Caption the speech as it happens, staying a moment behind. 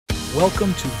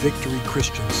Welcome to Victory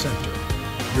Christian Center.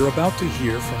 You're about to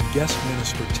hear from guest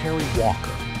minister Terry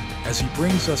Walker as he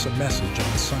brings us a message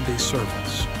on Sunday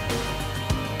service.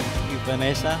 Thank you,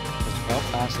 Vanessa, as well,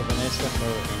 Pastor Vanessa,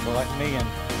 for inviting me. And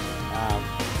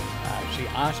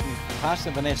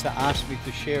Pastor Vanessa asked me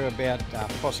to share about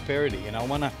prosperity, and I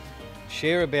want to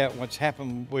share about what's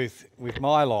happened with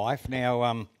my life.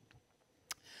 Now,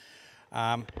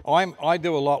 I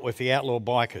do a lot with the outlaw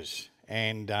bikers,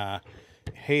 and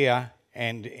here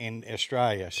and in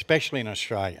Australia, especially in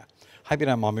Australia. Hope you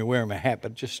don't mind me wearing my hat,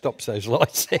 but it just stops those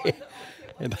lights there.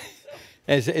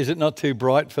 Is it not too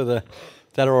bright for the?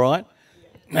 Is that all right?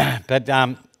 But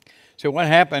so what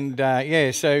happened?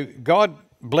 So God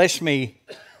blessed me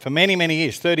for many, many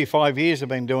years. 35 years I've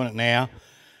been doing it now.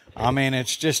 I mean,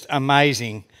 it's just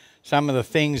amazing some of the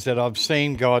things that I've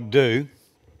seen God do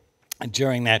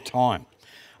during that time.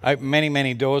 Open many,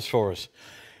 many doors for us.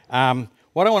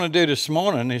 What I want to do this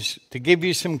morning is to give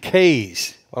you some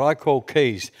keys, what I call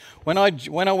keys. When I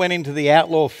went into the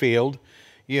outlaw field,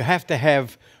 you have to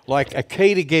have like a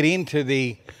key to get into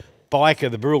the biker,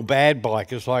 the real bad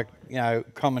bikers, like, you know,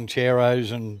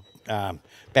 Comancheros and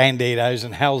Banditos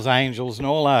and Hell's Angels and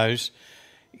all those.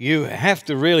 You have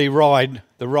to really ride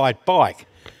the right bike,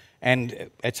 and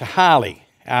it's a Harley.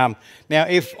 Now,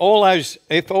 if all those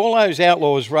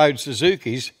outlaws rode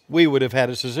Suzukis, we would have had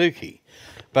a Suzuki.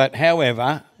 But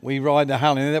however, we ride the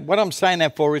Harley. What I'm saying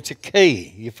that for, it's a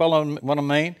key. You follow what I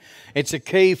mean? It's a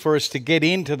key for us to get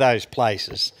into those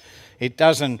places. It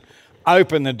doesn't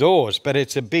open the doors, but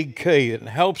it's a big key that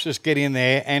helps us get in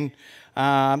there, and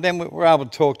then we're able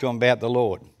to talk to them about the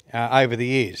Lord over the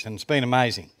years, and it's been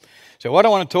amazing. So what I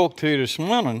want to talk to you this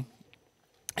morning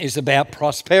is about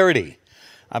prosperity,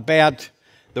 about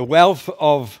the wealth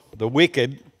of the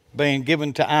wicked being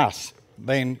given to us,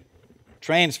 being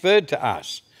transferred to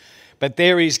us. But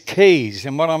there is keys,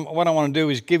 and what I want to do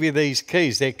is give you these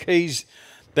keys. They're keys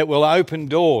that will open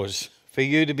doors for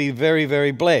you to be very,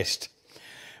 very blessed.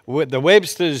 The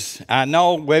Webster's,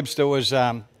 Noel Webster was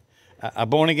a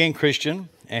born-again Christian,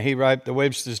 and he wrote the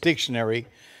Webster's Dictionary,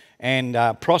 and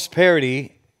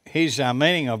prosperity, his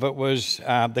meaning of it was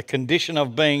the condition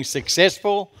of being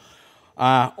successful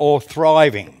or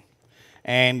thriving.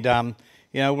 And,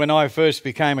 when I first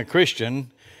became a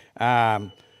Christian,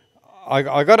 I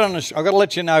got to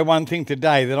let you know one thing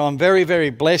today, that I'm very, very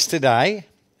blessed today.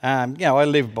 I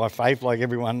live by faith like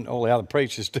everyone, all the other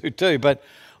preachers do too, but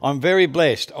I'm very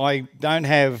blessed. I don't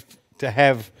have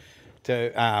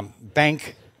to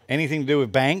bank, anything to do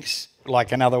with banks,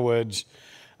 like in other words,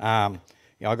 I've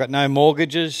got no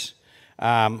mortgages.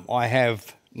 I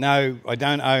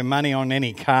don't owe money on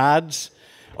any cards.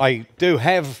 I do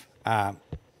have,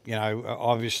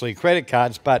 obviously credit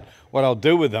cards, but what I'll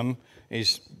do with them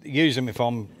is use them if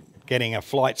I'm getting a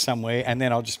flight somewhere, and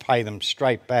then I'll just pay them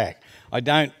straight back. I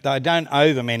don't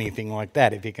owe them anything like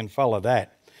that, if you can follow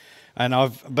that. And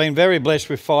I've been very blessed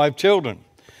with 5 children,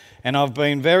 and I've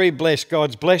been very blessed.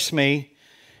 God's blessed me.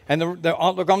 And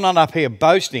look, I'm not up here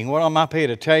boasting. What I'm up here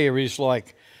to tell you is,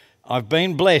 like, I've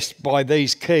been blessed by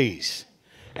these keys,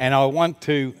 and I want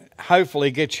to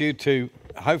hopefully get you to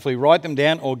hopefully write them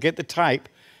down or get the tape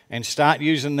and start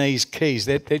using these keys.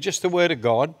 They're just the Word of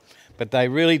God, but they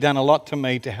really done a lot to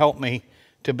me to help me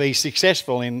to be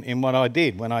successful in what I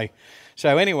did.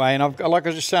 So anyway, and like I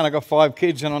was just saying, I've got 5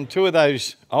 kids, and on 2 of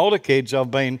those older kids, I've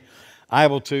been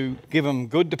able to give them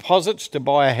good deposits to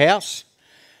buy a house,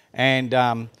 and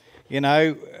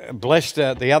blessed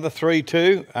the other 3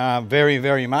 too, very,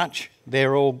 very much.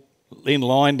 They're all in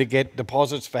line to get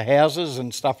deposits for houses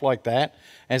and stuff like that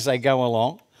as they go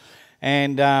along.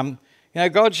 And,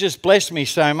 God's just blessed me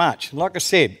so much. Like I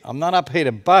said, I'm not up here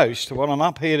to boast. What I'm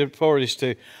up here for is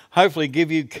to hopefully give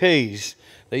you keys.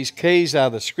 These keys are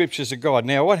the scriptures of God.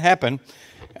 Now, what happened,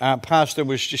 Pastor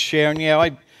was just sharing,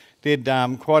 I did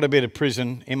quite a bit of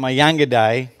prison in my younger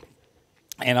day,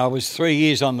 and I was 3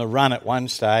 years on the run at one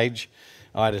stage.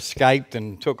 I'd escaped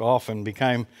and took off and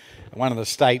became one of the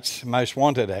state's most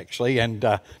wanted, actually, and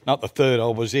not the third, I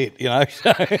was it,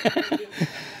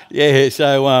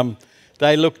 So,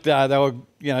 they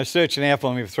were, searching out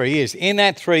for me for 3 years. In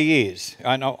that 3 years,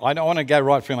 I don't want to go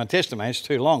right through my testimony, it's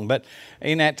too long, but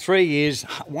in that 3 years,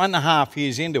 1.5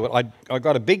 years into it, I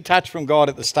got a big touch from God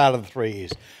at the start of the 3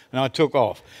 years, and I took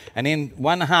off. And then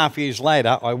 1.5 years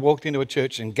later, I walked into a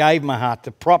church and gave my heart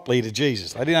properly to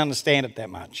Jesus. I didn't understand it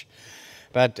that much.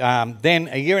 But then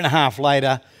 1.5 years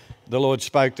later, the Lord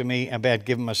spoke to me about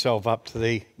giving myself up to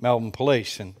the Melbourne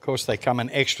Police. And, of course, they come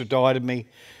and extradited me,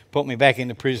 put me back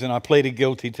into prison. I pleaded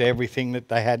guilty to everything that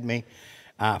they had me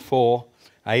for.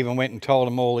 I even went and told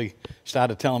them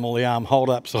started telling them all the arm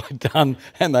hold-ups I'd done,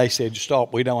 and they said,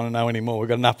 stop, we don't want to know anymore, we've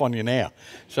got enough on you now.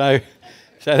 So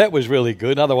that was really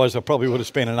good. Otherwise, I probably would have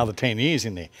spent another 10 years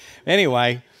in there.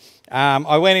 Anyway,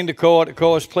 I went into court, of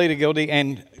course, pleaded guilty,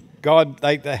 and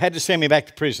they had to send me back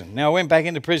to prison. Now, I went back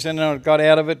into prison and I got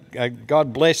out of it.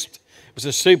 God blessed. It was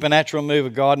a supernatural move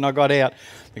of God, and I got out.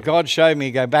 And God showed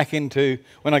me, go back into,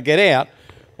 when I get out,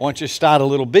 I want you to start a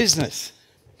little business.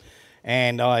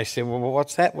 And I said, well,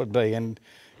 what's that would be? And,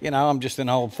 I'm just an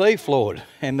old thief, Lord.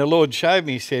 And the Lord showed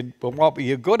me, he said, well, what were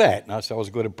you good at? And I said, I was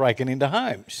good at breaking into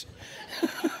homes.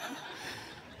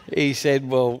 He said,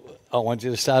 well, I want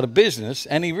you to start a business.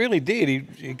 And he really did.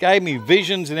 He gave me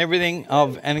visions and everything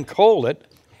and called it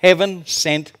Heaven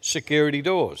Sent Security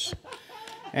Doors.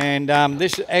 And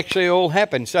this actually all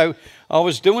happened. So I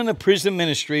was doing the prison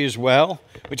ministry as well,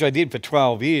 which I did for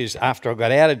 12 years after I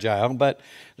got out of jail. But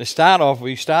to start off,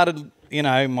 we started,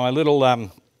 my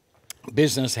little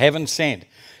business, Heaven Sent.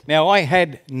 Now, I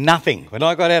had nothing. When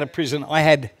I got out of prison, I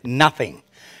had nothing.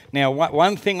 Now,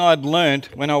 one thing I'd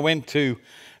learnt when I went to,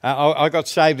 I got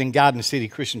saved in Garden City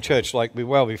Christian Church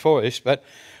well before this, but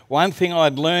one thing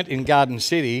I'd learnt in Garden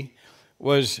City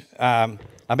was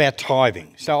about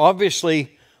tithing. So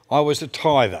obviously, I was a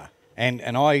tither, and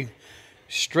I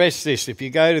stress this: if you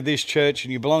go to this church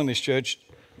and you belong to this church,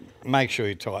 make sure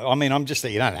you tithe. I mean, I'm just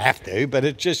saying you don't have to, but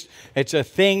it's a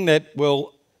thing that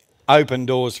will open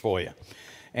doors for you.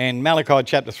 And Malachi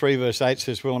chapter 3 verse 8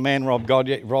 says, will a man rob God,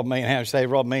 yet rob me? And how say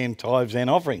rob me in tithes and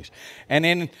offerings? And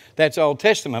then that's Old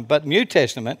Testament. But New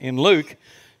Testament, in Luke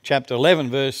chapter 11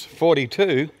 verse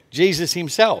 42, Jesus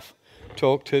himself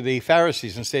talked to the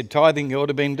Pharisees and said, tithing you ought to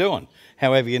have been doing.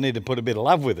 However, you need to put a bit of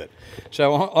love with it.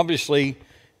 So obviously,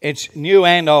 it's New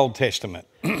and Old Testament.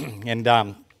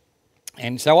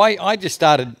 And so I just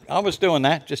started, I was doing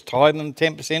that, just tithing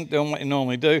 10%, doing what you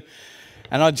normally do.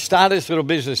 And I'd started this little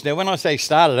business. Now, when I say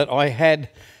started it, I had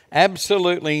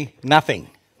absolutely nothing.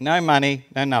 No money,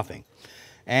 no nothing.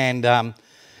 And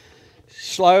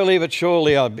slowly but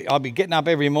surely, I'd be getting up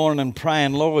every morning and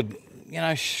praying, Lord,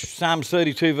 Psalms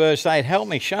 32 verse 8, help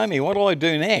me, show me, what do I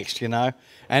do next, And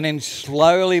then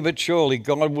slowly but surely,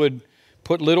 God would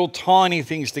put little tiny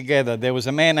things together. There was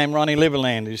a man named Ronnie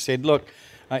Liverland who said, look,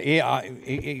 he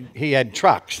had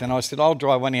trucks. And I said, I'll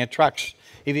drive one of your trucks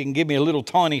if you can give me a little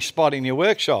tiny spot in your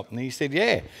workshop. And he said,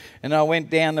 yeah. And I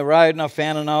went down the road and I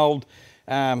found an old,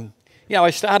 I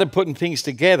started putting things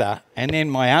together. And then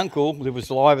my uncle, who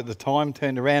was alive at the time,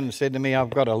 turned around and said to me,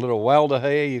 I've got a little welder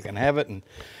here, you can have it. And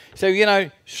so,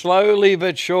 slowly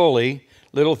but surely,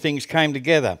 little things came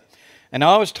together. And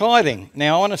I was tithing.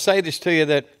 Now, I want to say this to you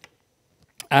that,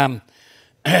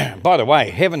 by the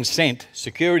way, Heaven Sent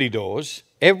Security Doors,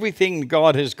 everything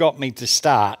God has got me to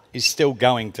start is still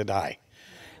going today.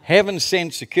 Heaven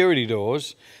Sent Security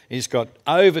Doors has got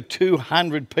over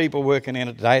 200 people working in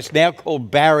it today. It's now called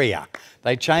Barrier.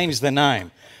 They changed the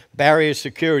name, Barrier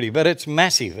Security, but it's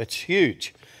massive. It's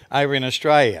huge over in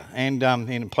Australia and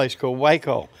in a place called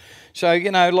Wacol. So,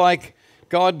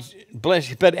 God bless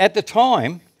you. But at the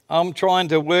time, I'm trying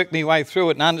to work my way through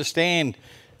it and understand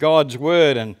God's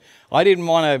word. And I didn't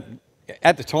want to,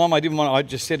 at the time, I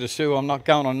just said to Sue, I'm not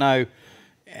going on no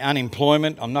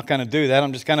unemployment. I'm not going to do that.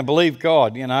 I'm just going to believe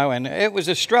God, and it was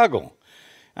a struggle.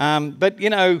 But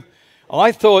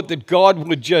I thought that God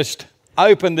would just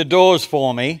open the doors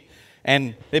for me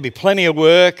and there'd be plenty of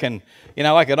work, and,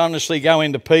 I could honestly go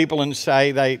into people and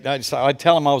say, I'd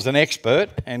tell them I was an expert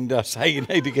and say, you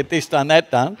need to get this done, that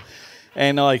done.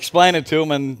 And I explain it to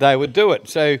them and they would do it.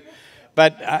 So,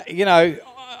 but,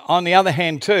 on the other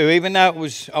hand too, even though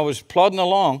I was plodding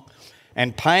along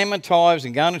and paying my tithes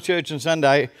and going to church on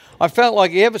Sunday, I felt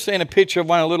like, you ever seen a picture of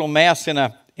a little mouse in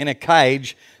a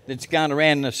cage that's going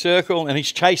around in a circle and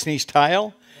he's chasing his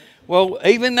tail? Well,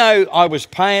 even though I was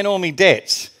paying all my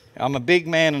debts, I'm a big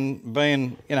man and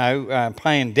being,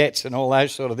 paying debts and all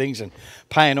those sort of things and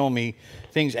paying all my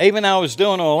things. Even though I was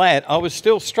doing all that, I was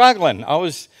still struggling. I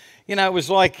was, it was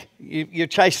like you're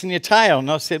chasing your tail.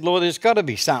 And I said, Lord, there's got to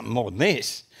be something more than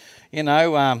this.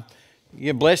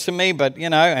 You're blessing me, but,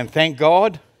 and thank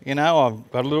God, I've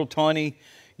got a little tiny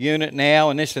unit now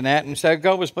and this and that. And so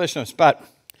God was blessing us. But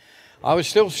I was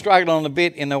still struggling a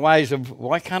bit in the ways of,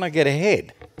 why can't I get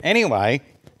ahead? Anyway,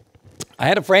 I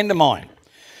had a friend of mine.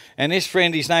 And this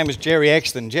friend, his name was Jerry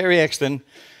Exton. Jerry Exton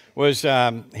was,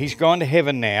 he's gone to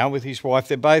heaven now with his wife.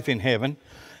 They're both in heaven.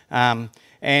 And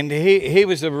he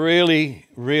was a really,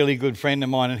 really good friend of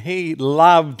mine. And he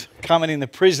loved coming in the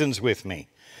prisons with me.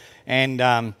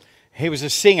 And he was a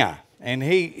singer. And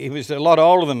he was a lot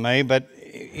older than me. But,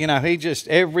 he just,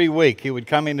 every week, he would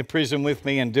come into prison with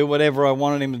me and do whatever I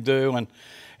wanted him to do.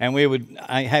 and we would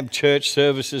have church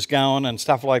services going and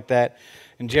stuff like that.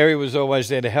 And Jerry was always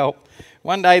there to help.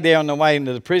 One day there on the way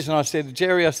into the prison, I said to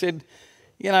Jerry, I said,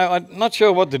 you know, I'm not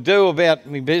sure what to do about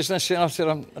my business. And I said,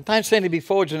 I don't seem to be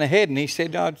forging ahead. And he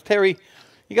said, oh, Terry,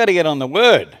 you got to get on the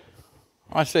Word.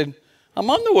 I said, I'm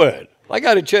on the Word. I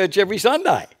go to church every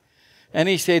Sunday. And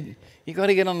he said, you got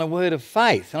to get on the Word of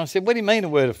faith. And I said, what do you mean the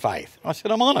Word of faith? I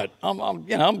said, I'm on it.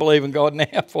 I'm believing God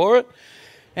now for it.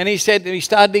 And he said, he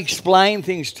started to explain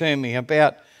things to me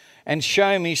about and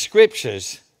show me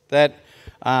scriptures that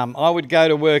I would go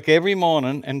to work every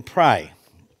morning and pray.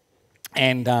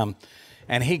 And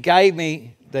he gave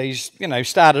me these,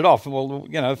 started off.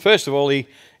 Well, first of all, he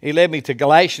led me to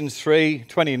Galatians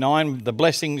 3:29. The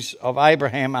blessings of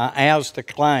Abraham are ours to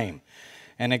claim.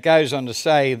 And it goes on to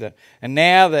say that, and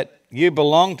now that you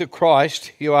belong to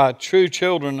Christ, you are true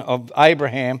children of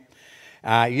Abraham.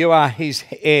 You are his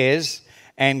heirs,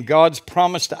 and God's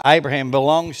promise to Abraham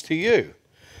belongs to you.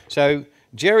 So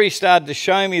Jerry started to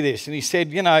show me this, and he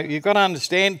said, you've got to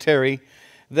understand, Terry,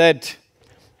 that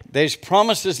there's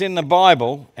promises in the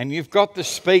Bible, and you've got to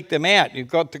speak them out. You've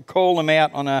got to call them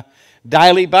out on a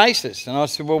daily basis. And I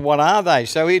said, well, what are they?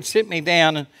 So he'd sit me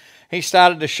down, and he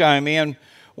started to show me, and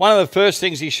one of the first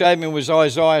things he showed me was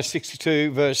Isaiah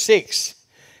 62, verse 6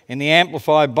 in the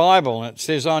Amplified Bible. And it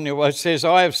says,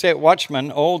 I have set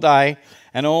watchmen all day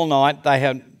and all night.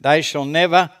 They shall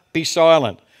never be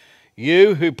silent.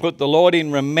 You who put the Lord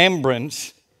in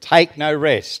remembrance, take no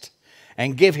rest,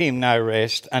 and give him no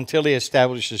rest until he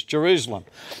establishes Jerusalem.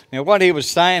 Now, what he was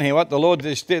saying here, what the Lord,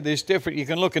 there's different, you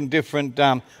can look in different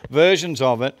versions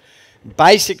of it.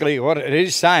 Basically, what it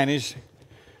is saying is,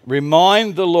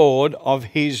 remind the Lord of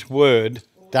his word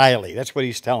daily. That's what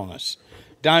he's telling us.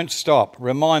 Don't stop.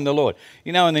 Remind the Lord.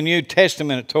 In the New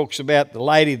Testament, it talks about the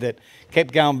lady that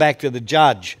kept going back to the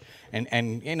judge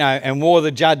and wore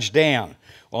the judge down.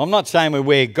 Well, I'm not saying we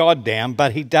wear God down,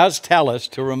 but he does tell us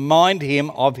to remind him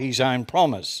of his own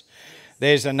promise.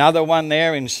 There's another one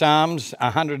there in Psalms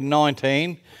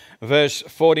 119, verse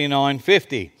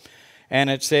 49-50. And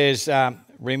it says,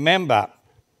 remember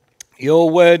your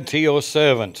word to your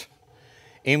servant,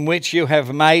 in which you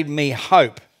have made me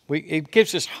hope. It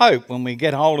gives us hope when we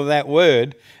get hold of that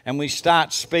word and we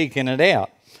start speaking it out.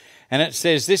 And it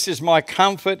says, this is my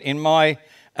comfort in my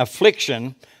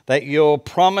affliction, that your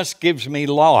promise gives me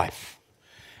life.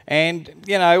 And,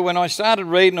 when I started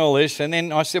reading all this, and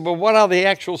then I said, well, what are the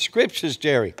actual scriptures,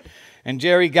 Jerry? And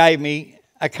Jerry gave me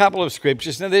a couple of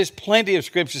scriptures. Now, there's plenty of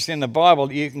scriptures in the Bible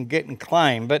that you can get and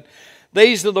claim, but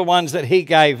these are the ones that he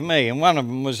gave me. And one of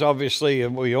them was obviously,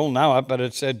 we all know it, but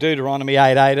it's Deuteronomy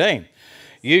 8:18.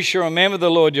 You shall remember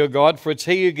the Lord your God, for it's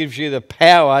he who gives you the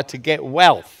power to get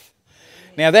wealth.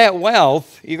 Now, that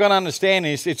wealth, you've got to understand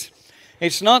is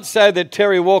it's not so that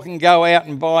Terry Walker can go out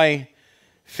and buy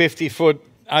 50-foot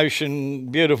ocean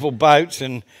beautiful boats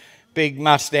and big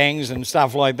Mustangs and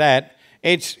stuff like that.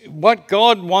 It's what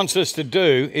God wants us to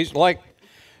do is like,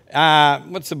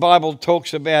 what's the Bible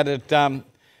talks about it,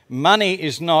 money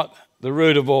is not the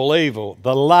root of all evil.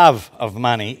 The love of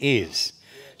money is.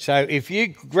 So if you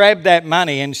grab that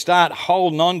money and start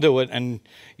holding on to it and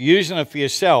using it for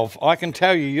yourself, I can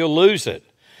tell you, you'll lose it.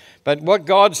 But what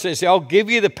God says, I'll give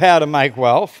you the power to make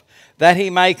wealth, that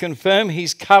he may confirm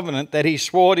his covenant that he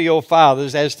swore to your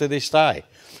fathers as to this day.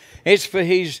 It's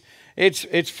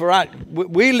for us.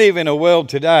 We live in a world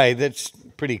today that's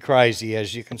pretty crazy,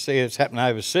 as you can see. It's happening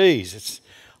overseas. It's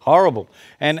horrible.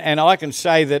 And I can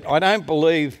say that I don't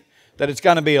believe that it's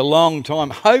going to be a long time,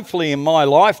 hopefully in my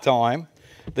lifetime,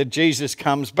 that Jesus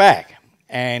comes back.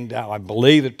 And I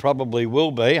believe it probably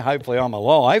will be. Hopefully I'm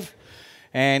alive.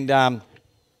 And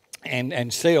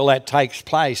see all that takes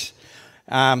place.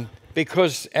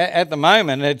 Because at the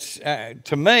moment, it's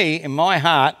to me, in my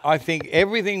heart, I think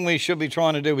everything we should be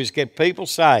trying to do is get people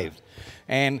saved.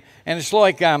 And it's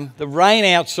like the rain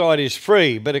outside is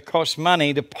free, but it costs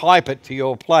money to pipe it to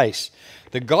your place.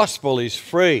 The gospel is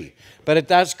free, but it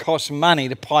does cost money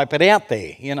to pipe it out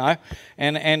there,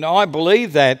 And I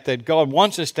believe that God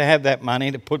wants us to have that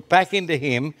money to put back into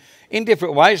him in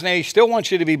different ways. Now, he still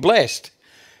wants you to be blessed.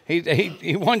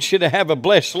 He wants you to have a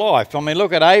blessed life. I mean,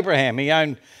 look at Abraham. He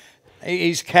owned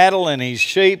his cattle and his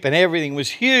sheep and everything was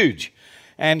huge.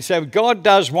 And so God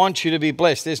does want you to be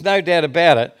blessed. There's no doubt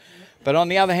about it. But on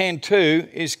the other hand too,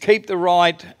 is keep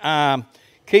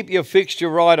your fixture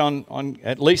right on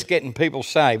at least getting people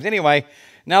saved. Anyway,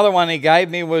 another one he gave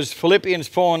me was Philippians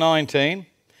 4:19.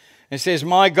 It says,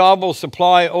 my God will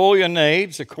supply all your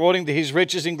needs according to his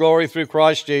riches in glory through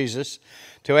Christ Jesus.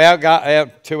 To our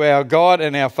God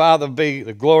and our Father be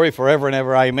the glory forever and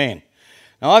ever. Amen.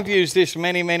 Now, I've used this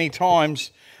many, many times.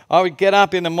 I would get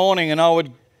up in the morning and I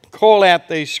would call out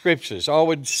these scriptures. I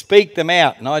would speak them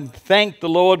out, and I'd thank the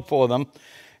Lord for them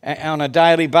on a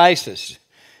daily basis.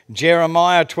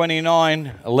 Jeremiah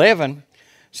 29:11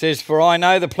 says, "For I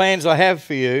know the plans I have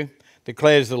for you,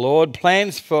 declares the Lord,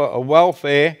 plans for a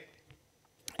welfare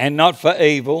and not for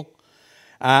evil,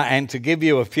 and to give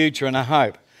you a future and a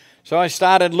hope." So I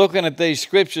started looking at these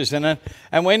scriptures, and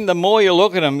when the more you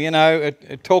look at them,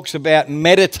 it talks about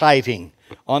meditating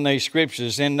on these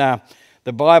scriptures. And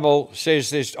the Bible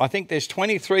says I think there's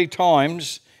 23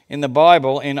 times in the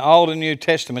Bible, in Old and New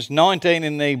Testaments, 19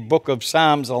 in the book of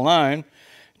Psalms alone,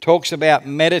 talks about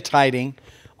meditating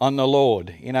on the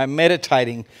Lord.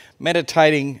 Meditating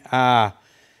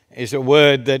is a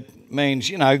word that means,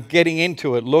 getting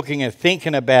into it, looking at,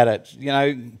 thinking about it,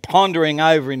 pondering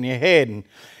over in your head,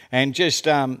 and just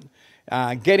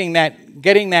getting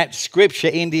that scripture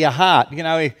into your heart.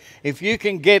 If you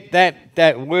can get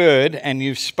that word and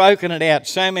you've spoken it out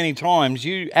so many times,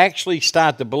 you actually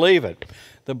start to believe it.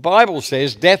 The Bible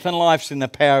says death and life's in the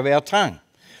power of our tongue.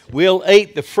 We'll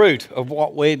eat the fruit of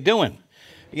what we're doing.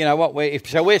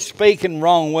 So we're speaking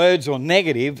wrong words or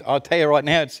negative, I'll tell you right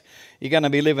now, you're going to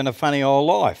be living a funny old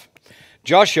life.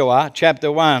 Joshua chapter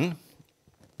 1,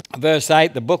 verse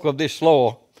 8, the book of this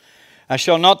law,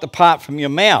 shall not depart from your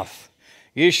mouth.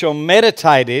 You shall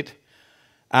meditate it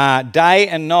day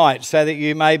and night, so that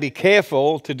you may be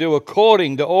careful to do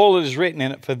according to all that is written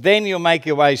in it. For then you'll make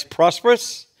your ways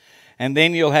prosperous, and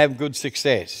then you'll have good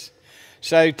success.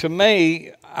 So to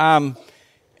me,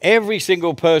 every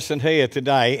single person here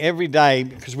today, every day,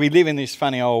 because we live in this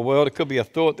funny old world, it could be a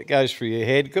thought that goes through your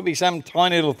head, it could be some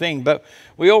tiny little thing, but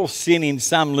we all sin in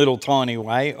some little tiny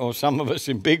way, or some of us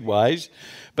in big ways.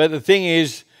 But the thing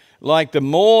is, the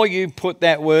more you put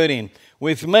that word in.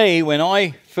 With me, when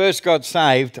I first got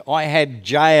saved, I had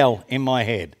jail in my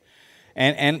head.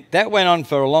 And that went on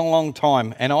for a long, long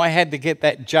time. And I had to get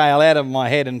that jail out of my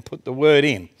head and put the word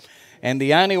in. And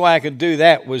the only way I could do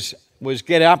that was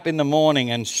get up in the morning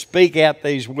and speak out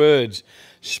these words.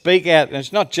 Speak out. And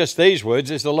it's not just these words.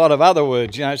 There's a lot of other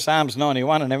words, Psalms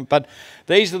 91 and everything. But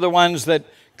these are the ones that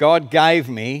God gave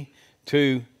me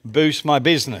to boost my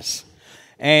business.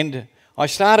 And I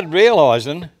started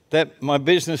realising that my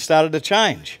business started to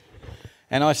change,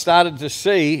 and I started to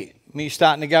see me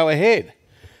starting to go ahead,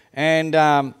 and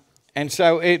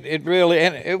so it really,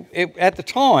 at the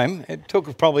time it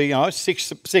took probably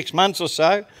 6 months or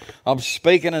so of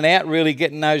speaking it out, really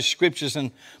getting those scriptures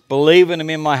and believing them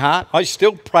in my heart. I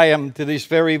still pray them to this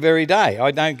very, very day.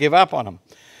 I don't give up on them,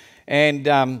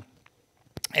 and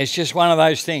it's just one of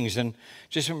those things. And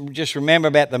just remember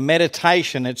about the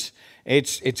meditation.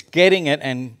 It's getting it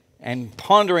and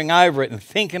pondering over it and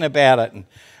thinking about it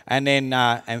and then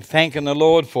thanking the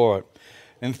Lord for it.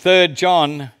 In 3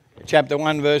 John chapter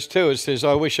 1 verse 2 it says,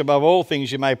 "I wish above all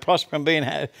things you may prosper and be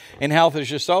in health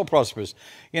as your soul prospers."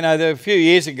 A few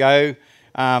years ago,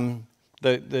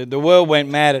 the world went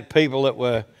mad at people that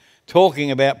were talking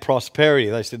about prosperity.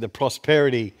 They said the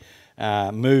prosperity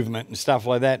movement and stuff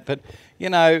like that. But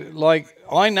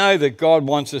I know that God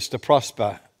wants us to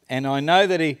prosper. And I know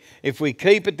that if we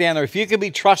keep it down there, if you can be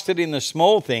trusted in the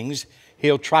small things,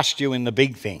 He'll trust you in the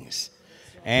big things.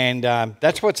 And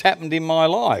that's what's happened in my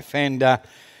life. And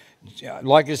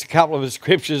there's a couple of the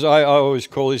scriptures I always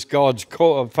call this God's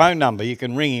phone number. You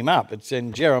can ring Him up. It's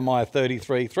in Jeremiah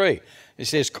 33:3. It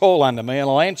says, "Call unto me and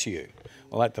I'll answer you."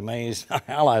 Well, that to me is,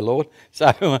 hello, Lord.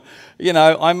 So,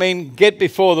 get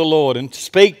before the Lord and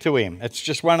speak to Him. It's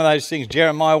just one of those things.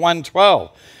 Jeremiah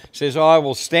 1:12. Says, "I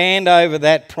will stand over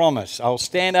that promise. I'll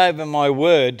stand over my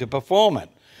word to perform it."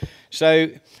 So,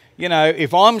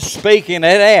 if I'm speaking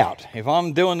it out, if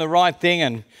I'm doing the right thing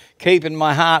and keeping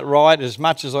my heart right as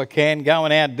much as I can,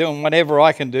 going out doing whatever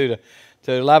I can do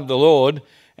to love the Lord,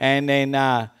 and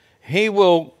then He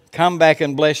will come back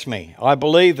and bless me. I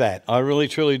believe that. I really,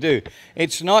 truly do.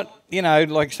 It's not,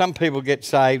 like some people get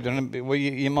saved, and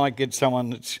you might get someone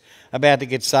that's about to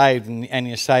get saved, and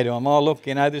you say to them, "Oh, look,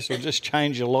 this will just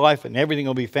change your life and everything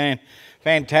will be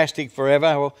fantastic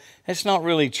forever." Well, that's not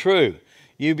really true.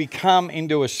 You become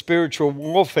into a spiritual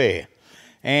warfare.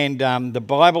 And the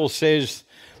Bible says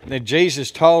that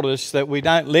Jesus told us that we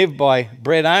don't live by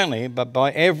bread only, but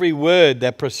by every word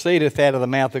that proceedeth out of the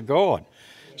mouth of God.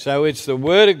 So it's the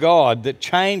word of God that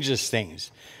changes things.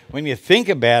 When you think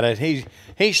about it,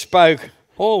 he spoke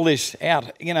all this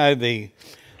out,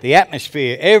 the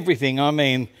atmosphere, everything.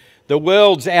 The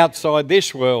world's outside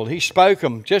this world. He spoke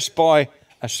them just by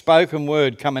a spoken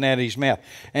word coming out of His mouth.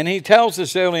 And He tells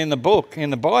us early in the book, in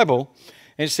the Bible,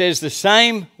 it says the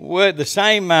same word, the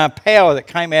same power that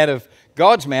came out of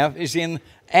God's mouth is in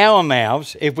our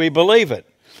mouths if we believe it.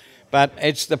 But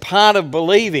it's the part of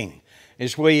believing.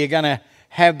 is where you're going to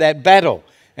have that battle.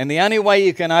 And the only way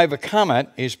you can overcome it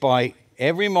is by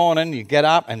every morning you get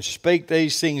up and speak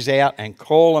these things out and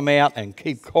call them out and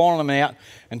keep calling them out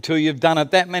until you've done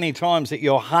it that many times that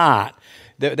your heart,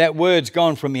 that word's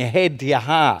gone from your head to your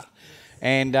heart.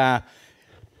 And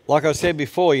like I said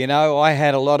before, you know, I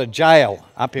had a lot of jail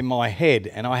up in my head,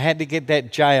 and I had to get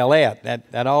that jail out.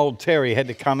 That old Terry had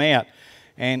to come out.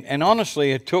 And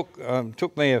honestly, it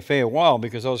took me a fair while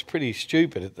because I was pretty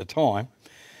stupid at the time.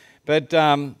 But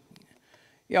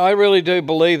yeah, I really do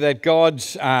believe that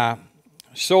God's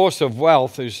source of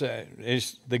wealth is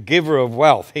the giver of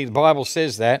wealth. The Bible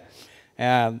says that.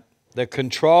 The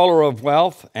controller of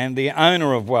wealth and the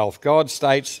owner of wealth. God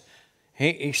states,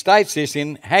 he states this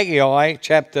in Haggai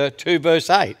chapter 2 verse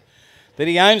 8, that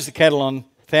he owns the cattle on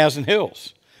 1,000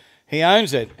 hills. He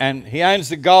owns it, and he owns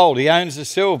the gold, he owns the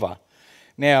silver.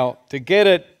 Now, to get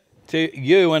it to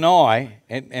you and I,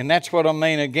 and that's what I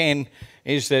mean again,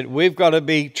 is that we've got to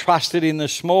be trusted in the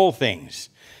small things.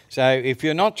 So if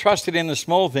you're not trusted in the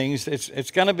small things,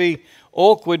 it's going to be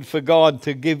awkward for God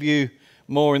to give you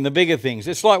more in the bigger things.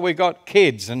 It's like we've got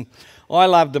kids, and I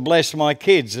love to bless my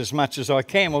kids as much as I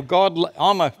can. Well,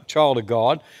 I'm a child of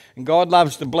God, and God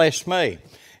loves to bless me.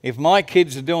 If my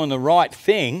kids are doing the right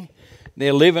thing,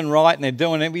 they're living right and they're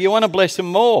doing it, you want to bless them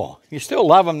more. You still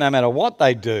love them no matter what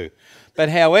they do. But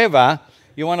however,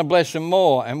 you want to bless them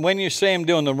more. And when you see them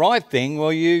doing the right thing,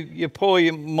 well, you pour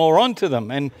more onto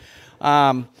them. And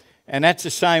that's the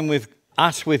same with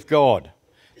us with God,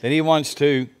 that he wants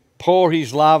to pour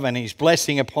his love and his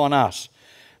blessing upon us.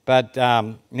 But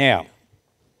now,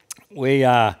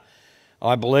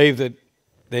 I believe that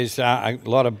there's a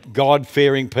lot of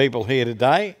God-fearing people here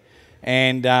today.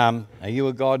 And are you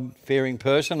a God-fearing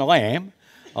person? I am.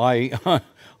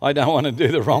 I don't want to do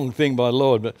the wrong thing by the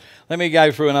Lord. But let me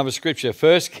go through another scripture.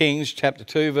 1 Kings chapter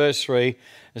 2 verse 3.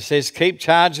 It says, keep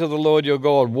charge of the Lord your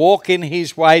God. Walk in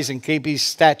his ways and keep his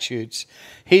statutes,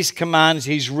 his commands,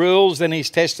 his rules and his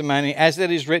testimony, as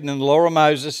it is written in the law of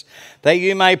Moses, that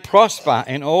you may prosper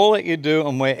in all that you do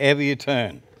and wherever you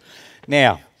turn.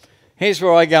 Now, here's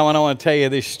where I go, and I want to tell you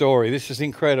this story. This is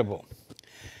incredible.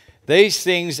 These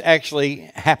things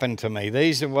actually happened to me.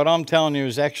 What I'm telling you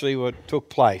is actually what took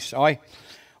place. I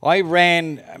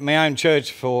ran my own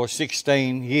church for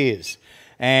 16 years,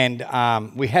 and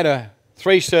we had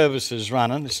 3 services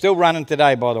running. It's still running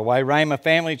today, by the way. Rhema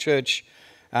Family Church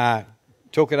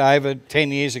took it over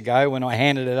 10 years ago when I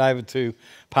handed it over to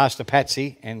Pastor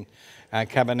Patsy and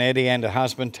Cabernetti and her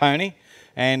husband Tony,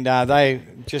 and they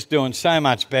just doing so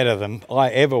much better than I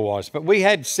ever was. But we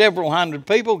had several hundred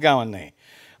people going there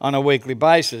on a weekly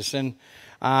basis. And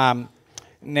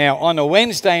now on a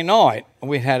Wednesday night,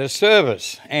 we had a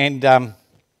service. And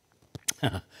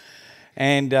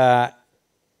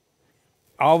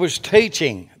I was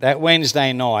teaching that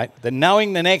Wednesday night,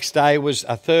 knowing the next day was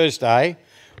a Thursday,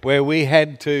 where we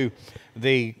had to,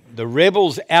 the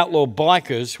Rebels Outlaw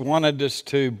Bikers wanted us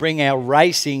to bring our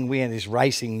racing. We had this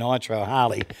racing Nitro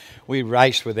Harley. We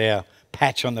raced with our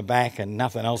patch on the back and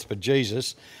nothing else but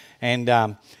Jesus. And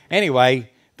anyway,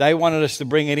 they wanted us to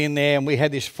bring it in there, and we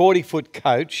had this 40-foot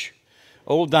coach,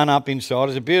 all done up inside. It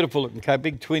was a beautiful looking coach,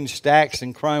 big twin stacks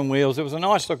and chrome wheels. It was a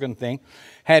nice looking thing.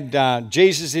 Had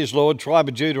Jesus is Lord, Tribe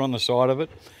of Judah on the side of it,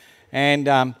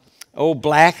 and all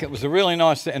black. It was a really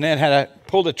nice thing. And then it had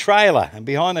pulled a trailer, and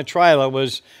behind the trailer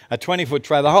was a 20-foot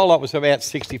trailer. The whole lot was about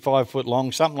 65 foot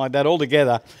long, something like that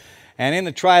altogether. And in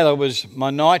the trailer was my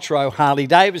Nitro Harley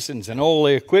Davidsons and all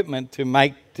the equipment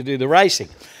to do the racing.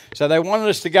 So they wanted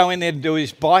us to go in there to do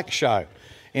this bike show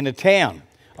in the town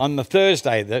on the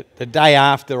Thursday, the day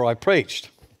after I preached,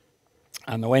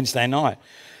 on the Wednesday night.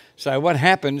 So what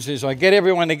happens is I get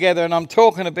everyone together, and I'm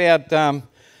talking about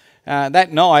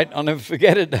that night, I'll never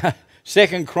forget it,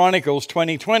 2 Chronicles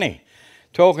 20:20,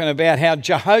 talking about how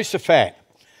Jehoshaphat,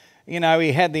 you know,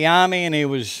 he had the army, and he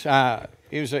lived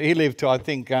to, I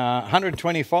think,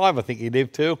 125, I think he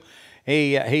lived to.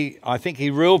 I think he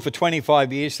ruled for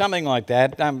 25 years, something like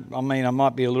that. I mean, I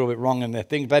might be a little bit wrong in that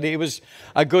thing, but he was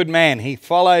a good man. He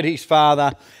followed his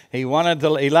father. He loved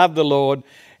the Lord,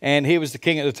 and he was the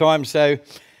king at the time. So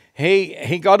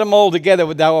he got them all together.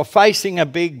 They were facing a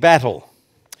big battle,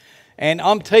 and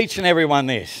I'm teaching everyone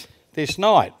this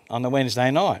night on the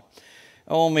Wednesday night.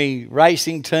 All my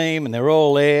racing team, and they're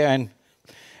all there, and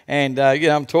you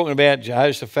know, I'm talking about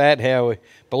Jehoshaphat, how we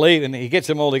believe, and he gets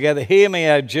them all together. Hear me,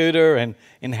 O Judah and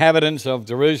inhabitants of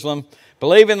Jerusalem.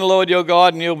 Believe in the Lord your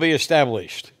God and you'll be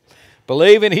established.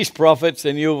 Believe in his prophets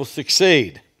and you will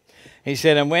succeed. He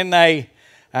said, and when they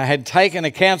had taken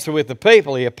a counsel with the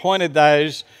people, he appointed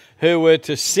those who were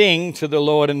to sing to the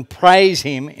Lord and praise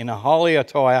him in a holy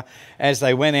attire as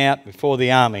they went out before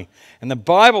the army. And the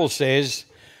Bible says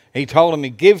he told them to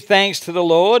give thanks to the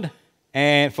Lord,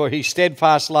 and for his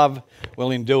steadfast love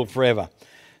will endure forever.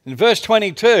 In verse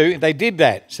 22, they did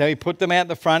that. So he put them out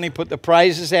the front, he put the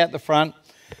praises out the front,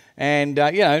 and,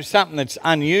 something that's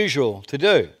unusual to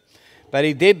do. But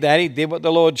he did that, he did what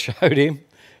the Lord showed him.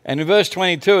 And in verse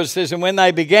 22 it says, and when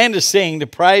they began to sing, to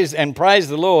praise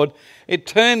the Lord, it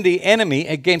turned the enemy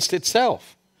against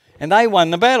itself. And they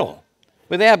won the battle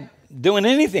without doing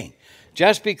anything,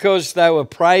 just because they were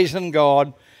praising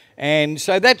God. And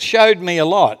so that showed me a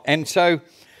lot. And so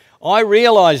I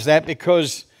realised that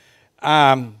because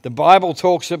the Bible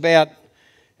talks about,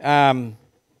 not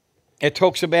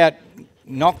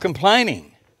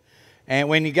complaining. And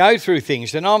when you go through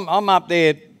things, and I'm up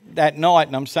there that night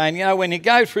and I'm saying, when you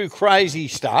go through crazy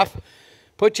stuff,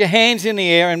 put your hands in the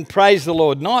air and praise the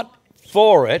Lord, not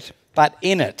for it, but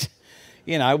in it.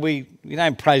 We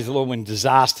don't praise the Lord when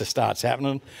disaster starts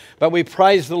happening, but we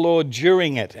praise the Lord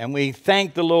during it, and we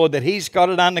thank the Lord that he's got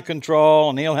it under control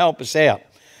and he'll help us out.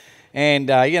 And,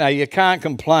 you can't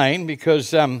complain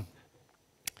because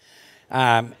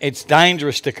it's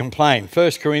dangerous to complain.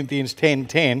 1 Corinthians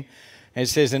 10:10, it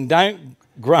says, and don't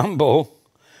grumble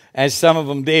as some of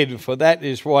them did, for that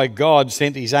is why God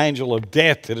sent his angel of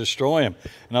death to destroy him.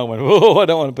 And I went, I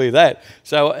don't want to be that.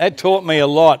 So that taught me a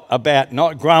lot about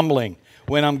not grumbling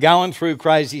when I'm going through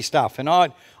crazy stuff. And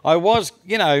I was,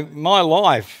 my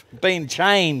life being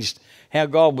changed, how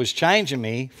God was changing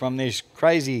me from this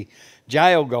crazy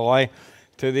jail guy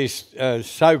to this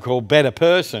so-called better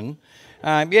person.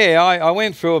 I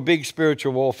went through a big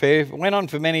spiritual warfare. It went on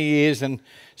for many years, and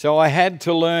so I had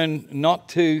to learn not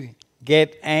to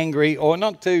get angry or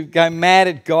not to go mad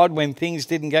at God when things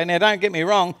didn't go. Now, don't get me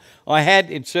wrong, I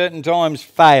had at certain times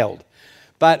failed.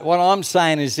 But what I'm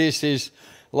saying is this is,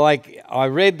 like, I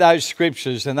read those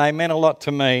scriptures and they meant a lot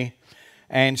to me.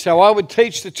 And so I would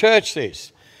teach the church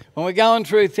this. When we're going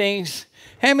through things,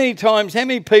 how many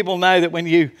people know that when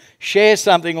you share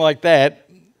something like that,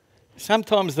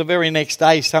 sometimes the very next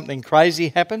day something crazy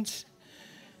happens?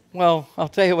 Well, I'll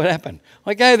tell you what happened.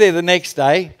 I go there the next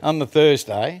day on the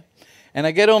Thursday, and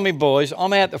I get all my boys.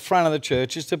 I'm out the front of the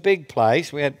church. It's a big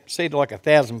place. We had seated like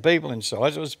 1,000 people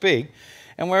inside. It was big.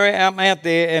 And I'm out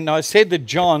there, and I said to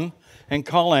John and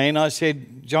Colleen, I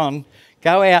said, John,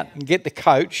 go out and get the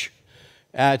coach.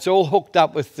 It's all hooked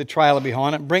up with the trailer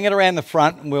behind it. Bring it around the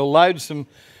front, and we'll load some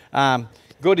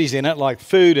goodies in it, like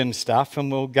food and stuff, and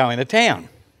we'll go into town.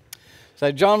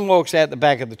 So John walks out the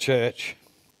back of the church,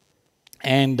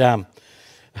 and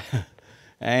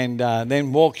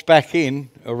then walks back in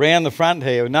around the front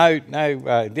here.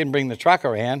 Didn't bring the truck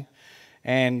around,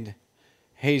 and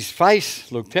his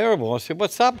face looked terrible. I said,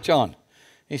 what's up, John?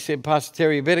 He said, Pastor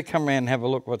Terry, you better come around and have a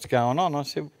look what's going on. I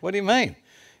said, what do you mean?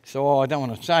 He said, I don't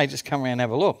want to say, just come around and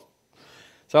have a look.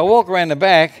 So I walk around the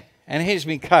back, and here's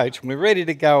my coach, and we're ready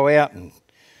to go out and,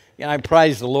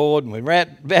 praise the Lord, and we're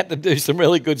about to do some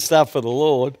really good stuff for the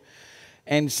Lord.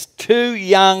 And two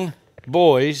young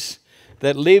boys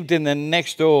that lived in the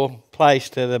next door place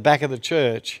to the back of the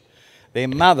church, their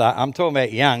mother, I'm talking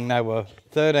about young, they were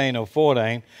 13 or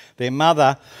 14, their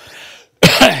mother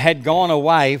had gone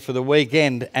away for the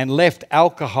weekend and left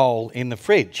alcohol in the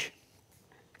fridge.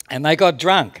 And they got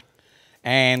drunk,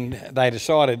 and they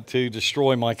decided to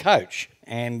destroy my coach.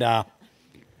 And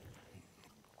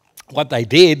what they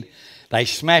did, they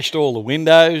smashed all the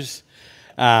windows,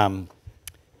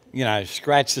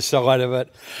 scratched the side of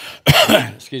it,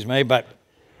 excuse me, but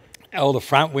all the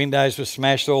front windows were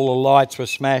smashed, all the lights were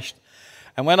smashed.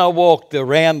 And when I walked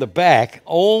around the back,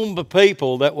 all the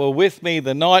people that were with me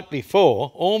the night before,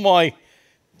 all my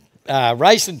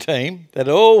racing team that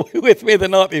are all with me the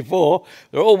night before,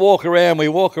 they all walk around, we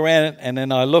walk around, and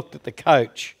then I looked at the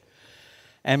coach,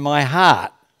 and my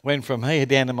heart went from here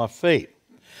down to my feet.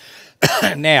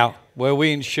 Now, were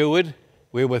we insured?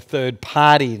 We were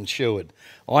third-party insured.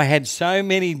 I had so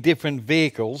many different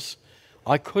vehicles,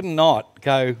 I could not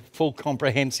go full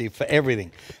comprehensive for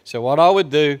everything. So what I would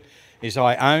do is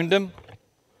I owned them,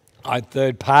 I'd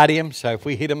third-party them, so if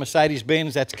we hit a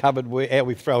Mercedes-Benz, that's covered,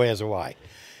 we throw ours away.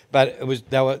 But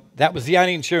that was the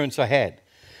only insurance I had.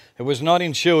 It was not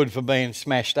insured for being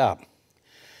smashed up.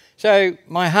 So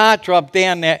my heart dropped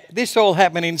down there. This all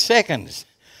happened in seconds.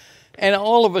 And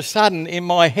all of a sudden, in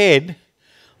my head,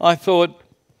 I thought,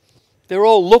 they're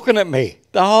all looking at me,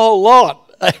 the whole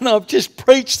lot. And I've just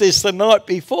preached this the night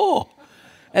before.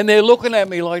 And they're looking at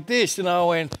me like this. And I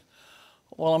went,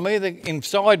 well,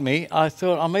 inside me, I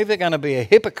thought, I'm either going to be a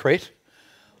hypocrite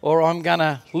or I'm going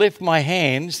to lift my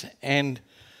hands and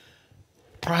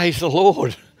praise the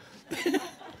Lord.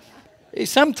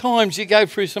 Sometimes you go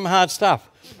through some hard stuff.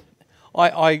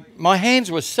 My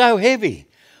hands were so heavy.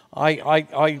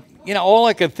 All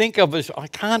I could think of is I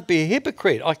can't be a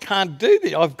hypocrite. I can't do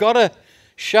this. I've got to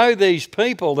show these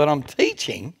people that I'm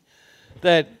teaching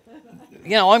that,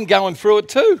 I'm going through it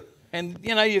too. And,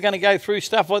 you're going to go through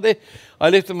stuff like that. I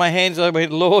lifted my hands and I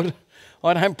went, Lord,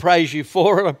 I don't praise you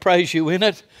for it. I praise you in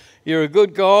it. You're a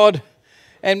good God.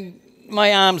 And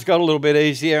my arms got a little bit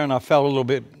easier and I felt a little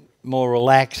bit more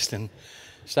relaxed and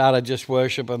started just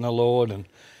worshiping the Lord.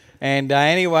 And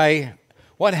anyway,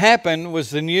 what happened was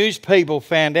the news people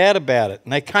found out about it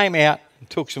and they came out and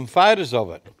took some photos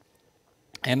of it.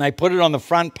 And they put it on the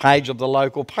front page of the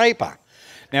local paper.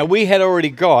 Now, we had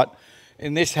already got,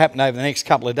 and this happened over the next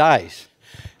couple of days,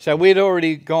 so we'd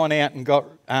already gone out and got,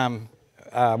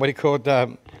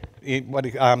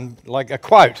 like a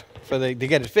quote to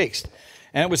get it fixed.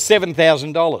 And it was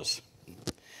 $7,000.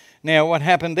 Now, what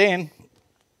happened then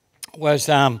was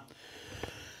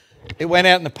it went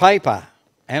out in the paper.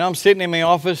 And I'm sitting in my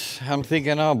office, I'm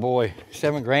thinking, oh boy,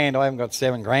 $7,000, I haven't got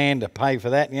 $7,000 to pay for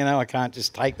that. I can't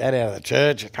just take that out of the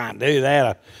church. I can't do that.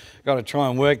 I've got to try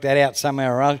and work that out somehow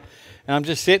or other. And I'm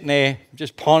just sitting there,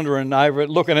 just pondering over it,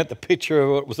 looking at the picture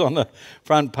of what was on the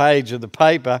front page of the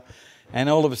paper. And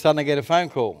all of a sudden I get a phone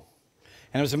call.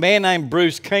 And it was a man named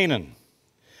Bruce Keenan.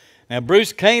 Now,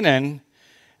 Bruce Keenan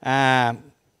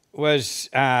was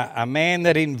a man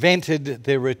that invented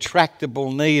the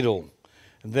retractable needle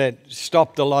that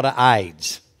stopped a lot of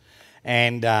AIDS.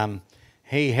 And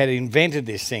he had invented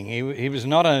this thing. He was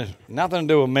nothing to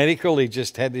do with medical. He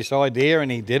just had this idea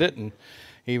and he did it, and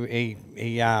he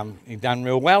done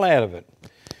real well out of it.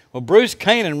 Well, Bruce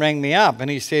Keenan rang me up and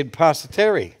he said, Pastor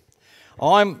Terry,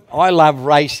 I love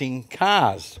racing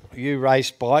cars. You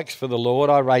race bikes for the Lord,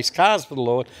 I race cars for the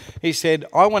Lord. He said,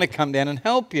 I want to come down and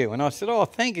help you. And I said, oh,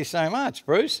 thank you so much,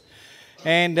 Bruce.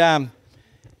 And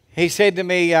he said to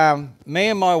me, me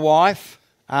and my wife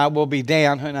will be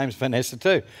down, her name's Vanessa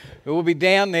too, we'll be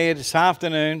down there this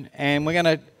afternoon and we're going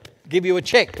to give you a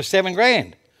cheque for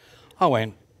 $7,000. I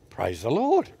went, praise the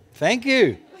Lord, thank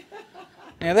you.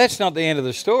 Now that's not the end of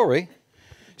the story.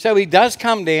 So he does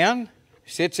come down,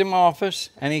 sits in my office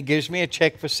and he gives me a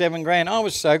cheque for $7,000. I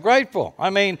was so grateful. I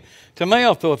mean, to me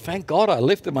I thought, thank God I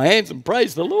lifted my hands and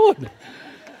praised the Lord.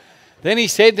 Then he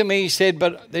said to me,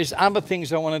 but there's other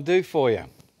things I want to do for you.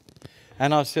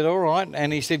 And I said, all right.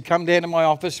 And he said, come down to my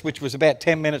office, which was about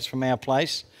 10 minutes from our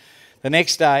place, the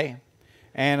next day,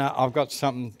 and I've got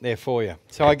something there for you.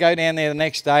 So I go down there the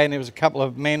next day, and there was a couple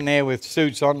of men there with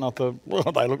suits on, and I thought, well,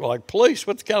 they look like police.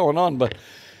 What's going on? But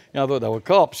I thought they were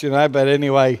cops, But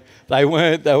anyway, they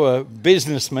weren't. They were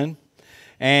businessmen.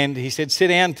 And he said, sit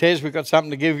down, Tez, we've got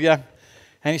something to give you.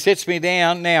 And he sits me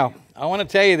down. Now, I want to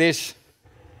tell you this.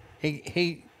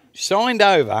 He signed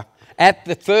over at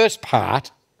the first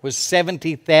part was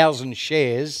 70,000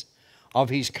 shares of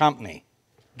his company.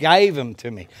 Gave them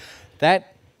to me. They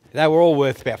were all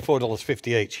worth about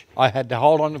 $4.50 each. I had to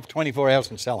hold on for 24 hours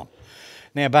and sell them.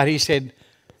 Now, but he said,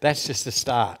 that's just the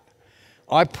start.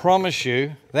 I promise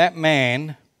you, that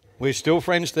man, we're still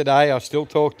friends today. I still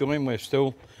talk to him. We're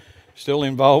still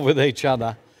involved with each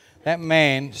other. That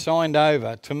man signed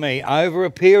over to me over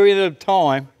a period of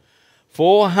time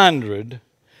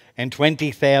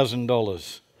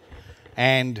 $420,000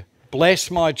 and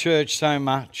blessed my church so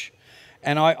much.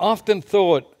 And I often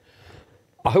thought,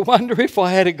 I wonder if I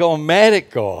had gone mad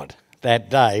at God that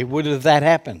day, would have that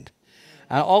happened?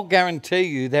 I'll guarantee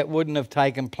you that wouldn't have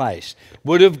taken place.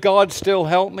 Would have God still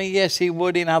helped me? Yes, he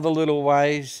would in other little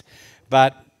ways.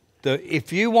 But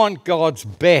if you want God's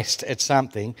best at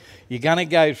something, you're going to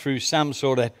go through some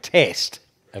sort of test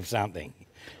of something,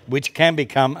 which can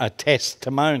become a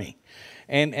testimony.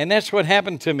 And that's what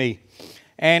happened to me.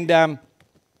 And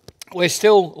we're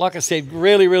still, like I said,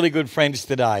 really, really good friends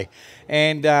today.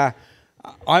 And I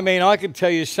could tell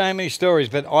you so many stories,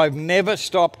 but I've never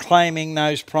stopped claiming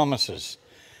those promises.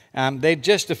 They're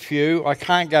just a few. I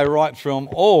can't go right through them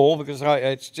all because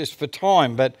it's just for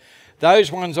time. But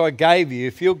those ones I gave you,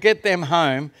 if you'll get them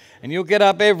home and you'll get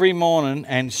up every morning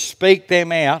and speak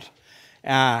them out,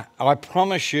 I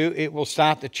promise you it will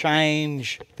start to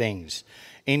change things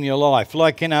in your life.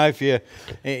 Like, if you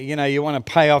want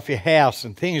to pay off your house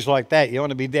and things like that, you want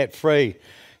to be debt free.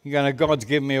 God's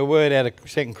given me a word out of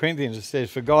 2 Corinthians that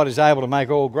says, for God is able to make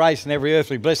all grace and every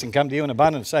earthly blessing come to you in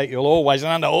abundance, so that you'll always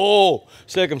and under all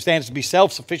circumstances be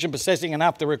self-sufficient, possessing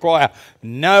enough to require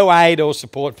no aid or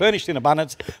support, furnished in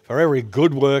abundance for every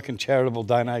good work and charitable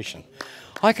donation.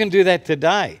 I can do that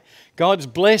today. God's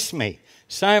blessed me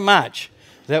so much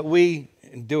that we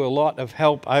do a lot of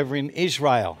help over in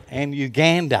Israel and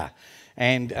Uganda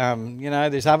And,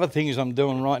 there's other things I'm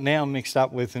doing right now mixed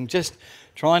up with, and just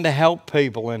trying to help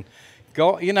people. And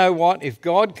God, you know what? If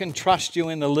God can trust you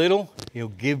in the little, He'll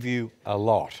give you a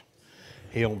lot.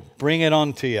 He'll bring it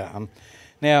on to you.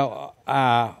 Now,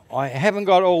 I haven't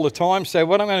got all the time, so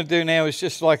what I'm going to do now is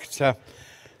just like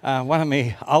one of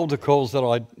my altar calls that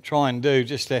I try and do.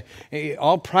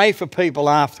 I'll pray for people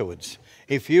afterwards.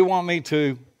 If you want me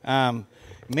to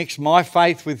mix my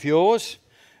faith with yours,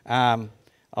 I'll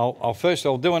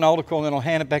do an altar call, and then I'll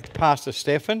hand it back to Pastor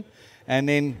Stefan, and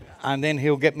then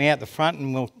he'll get me out the front,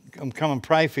 and we'll come and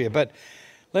pray for you. But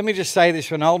let me just say this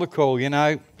for an altar call.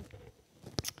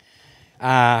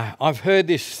 I've heard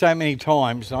this so many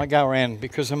times, and I go around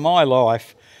because of my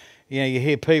life. You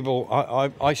hear people.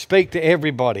 I speak to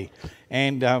everybody,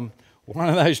 and one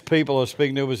of those people I was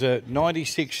speaking to was a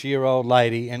 96-year-old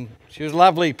lady, and she was a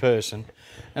lovely person.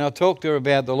 And I talked to her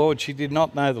about the Lord. She did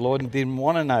not know the Lord and didn't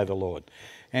want to know the Lord.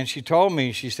 And she told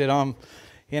me, she said,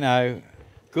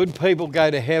 good people go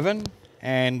to heaven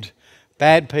and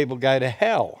bad people go to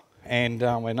hell. And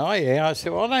I went, oh yeah. I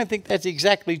said, well, I don't think that's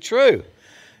exactly true.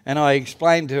 And I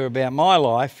explained to her about my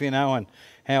life, and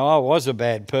how I was a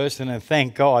bad person, and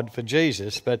thank God for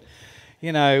Jesus. But,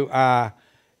 I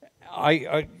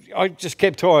just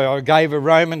kept talking. I gave her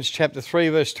Romans chapter 3,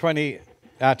 verse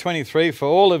 23, for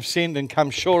all have sinned and come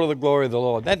short of the glory of the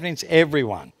Lord. That means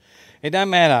everyone. It don't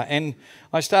matter. And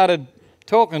I started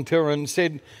talking to her and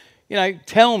said,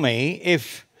 tell me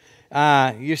if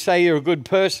you say you're a good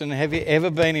person, have you ever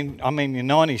been you're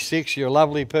 96, you're a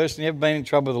lovely person, you ever been in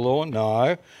trouble with the Lord?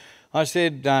 No. I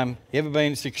said, you ever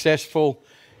been successful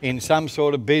in some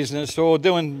sort of business or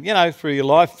doing, through your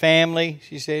life, family?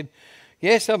 She said,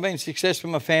 yes, I've been successful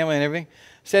in my family and everything.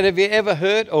 I said, have you ever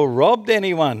hurt or robbed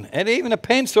anyone, and even a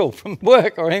pencil from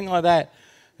work or anything like that?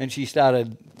 And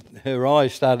her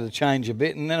eyes started to change a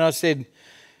bit. And then I said,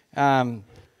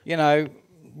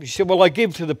 she said, well, I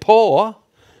give to the poor.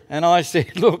 And I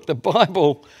said, look, the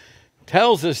Bible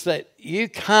tells us that you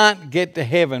can't get to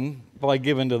heaven by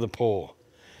giving to the poor.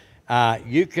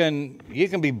 You can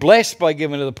be blessed by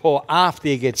giving to the poor after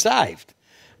you get saved.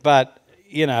 But,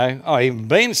 even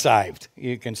being saved,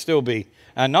 you can still be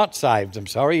not saved,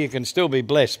 you can still be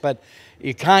blessed. But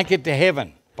you can't get to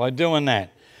heaven by doing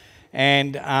that.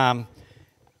 And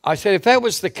I said, if that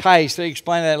was the case, I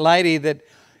explained to that lady that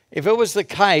if it was the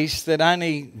case that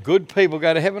only good people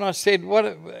go to heaven, I said, what?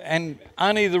 And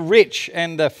only the rich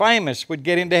and the famous would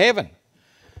get into heaven.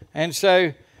 And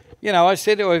so, I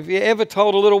said to her, have you ever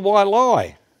told a little white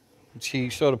lie? She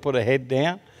sort of put her head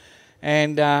down.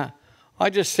 And I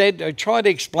tried to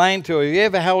explain to her, have you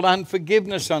ever held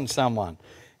unforgiveness on someone?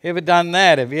 You ever done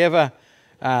that? Have you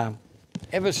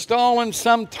ever stolen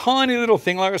some tiny little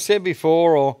thing, like I said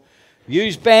before, or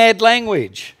used bad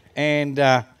language? And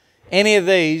any of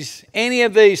these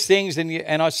things,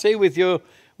 and I see with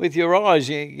your eyes,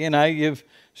 you've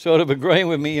sort of agreeing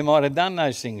with me, you might have done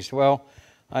those things. Well,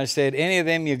 I said, any of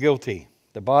them you're guilty.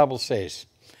 The Bible says.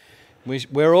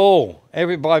 We're all,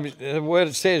 everybody, the word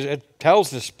it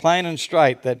tells us plain and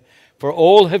straight that for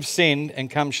all have sinned and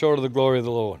come short of the glory of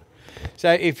the Lord.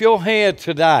 So if you're here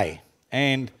today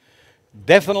and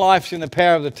death and life's in the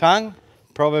power of the tongue,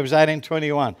 Proverbs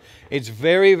 18:21, it's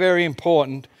very, very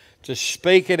important to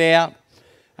speak it out,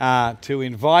 to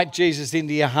invite Jesus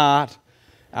into your heart.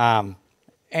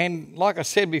 And like I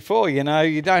said before, you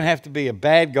don't have to be a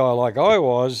bad guy like I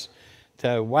was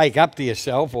to wake up to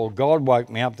yourself, or God woke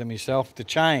me up to myself to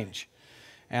change.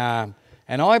 And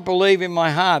I believe in my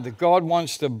heart that God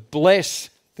wants to bless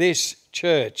this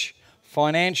church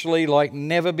financially like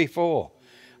never before.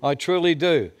 I truly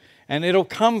do. And it'll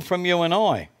come from you and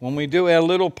I when we do our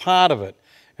little part of it.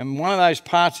 And one of those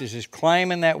parts is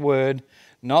claiming that word,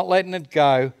 not letting it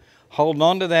go, holding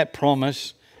on to that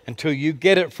promise until you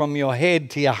get it from your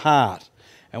head to your heart.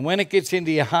 And when it gets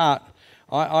into your heart,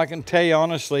 I can tell you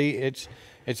honestly, it's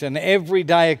an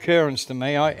everyday occurrence to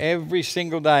me. Every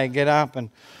single day I get up and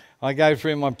I go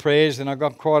through my prayers, and I've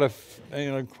got quite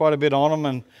a bit on them,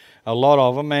 and a lot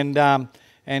of them,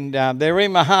 and they're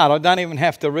in my heart. I don't even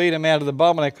have to read them out of the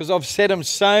Bible because I've said them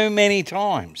so many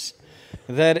times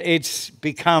that it's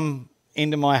become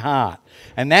into my heart.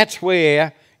 And that's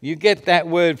where you get that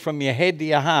word from your head to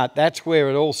your heart. That's where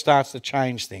it all starts to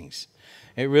change things.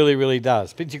 It really, really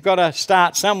does. But you've got to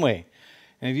start somewhere.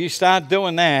 And if you start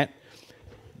doing that,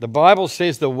 the Bible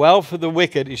says the wealth of the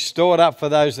wicked is stored up for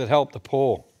those that help the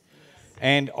poor.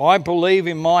 And I believe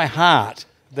in my heart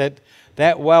that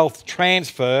that wealth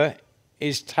transfer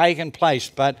is taking place.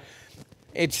 But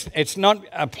it's not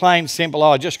a plain,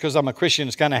 simple, just because I'm a Christian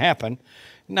it's going to happen.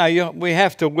 No, we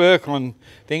have to work on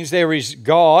things. There is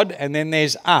God and then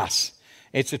there's us.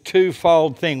 It's a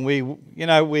twofold thing.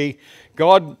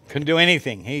 God can do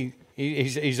anything.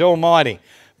 He's almighty.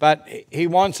 But he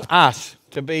wants us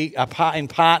to be in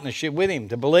partnership with him,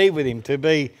 to believe with him,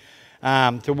 to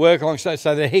work alongside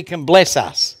so that he can bless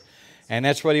us. And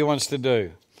that's what he wants to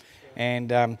do.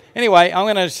 And anyway, I'm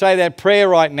going to say that prayer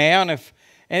right now. And if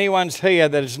anyone's here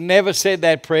that has never said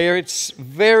that prayer, it's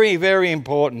very, very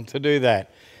important to do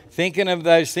that. Thinking of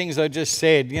those things I just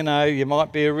said, you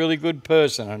might be a really good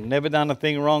person and never done a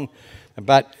thing wrong,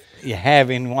 but you have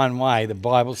in one way. The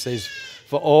Bible says,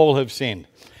 for all have sinned.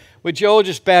 Would you all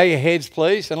just bow your heads,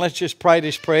 please, and let's just pray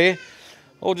this prayer.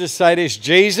 Or just say this: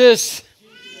 Jesus,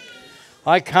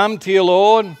 I come to you,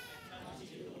 Lord,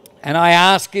 and I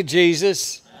ask you,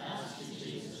 Jesus,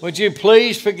 would you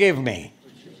please forgive me?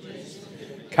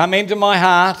 Come into my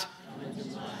heart.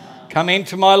 Come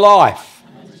into my life.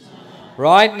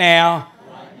 Right now,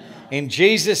 in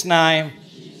Jesus' name,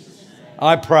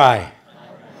 I pray.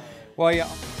 Well,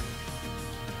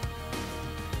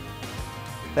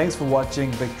 Thanks for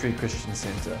watching Victory Christian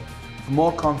Center. For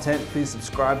more content, please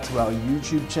subscribe to our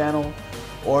YouTube channel,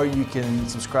 or you can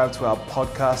subscribe to our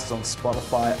podcasts on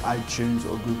Spotify, iTunes,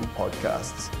 or Google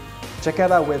Podcasts. Check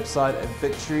out our website at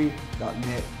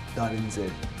victory.net.nz.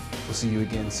 We'll see you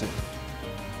again soon.